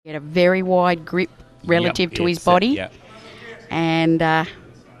He had a very wide grip relative to his body. And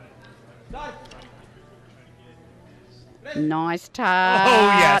nice touch.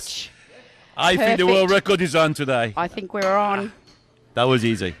 Oh, yes. I think the world record is on today. I think we're on. That was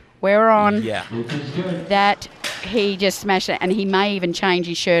easy. We're on. Yeah. That he just smashed it, and he may even change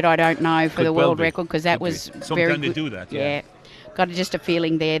his shirt, I don't know, for the world record, because that was very good. Sometimes they do that, yeah. Got just a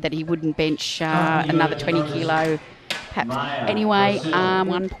feeling there that he wouldn't bench another 20 kilo, perhaps. Anyway,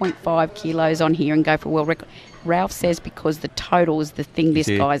 1.5 kilos on here and go for world record. Ralph says because the total is the thing this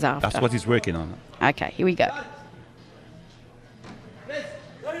guy's after. That's what he's working on. Okay, here we go.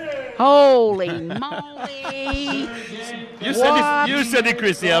 Holy moly! You said it,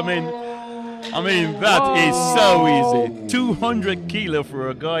 Chrissy. I mean, that is so easy. 200 kilo for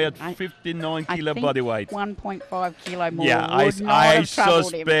a guy at 59 kilo body weight. 1.5 kilo more. Yeah, I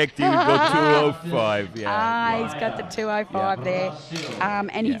suspect he would go 205. Yeah, he's got the 205 there.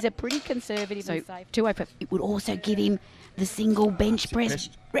 And he's a pretty conservative. So 205. It would also give him the single bench press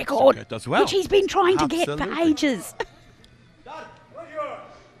record, which he's been trying to get for ages.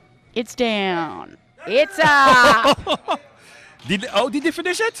 It's down. It's up. Did he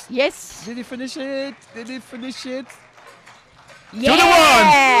finish it? Yes. Did he finish it? Yeah. To the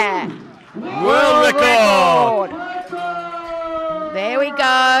one. World record. There we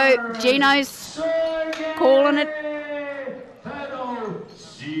go. Gino's calling it.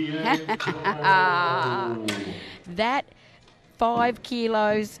 That 5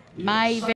 kilos may